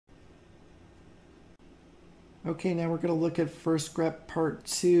Okay, now we're going to look at first grep part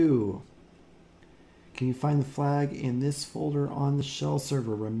 2. Can you find the flag in this folder on the shell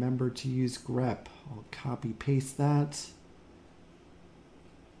server? Remember to use grep. I'll copy paste that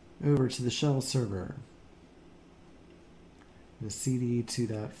over to the shell server. I'm going to cd to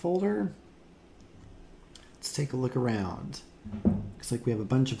that folder. Let's take a look around. Looks like we have a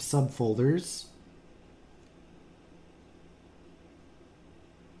bunch of subfolders.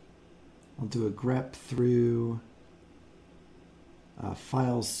 I'll do a grep through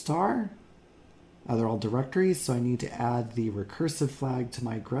files star. They're all directories, so I need to add the recursive flag to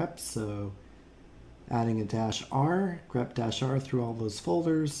my grep. So adding a -r, grep -r through all those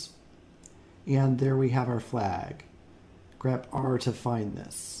folders. And there we have our flag. Grep R to find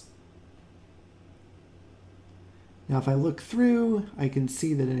this. Now if I look through, I can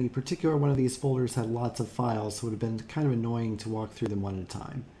see that any particular one of these folders had lots of files, so it would have been kind of annoying to walk through them one at a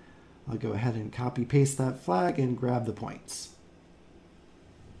time. I'll go ahead and copy paste that flag and grab the points.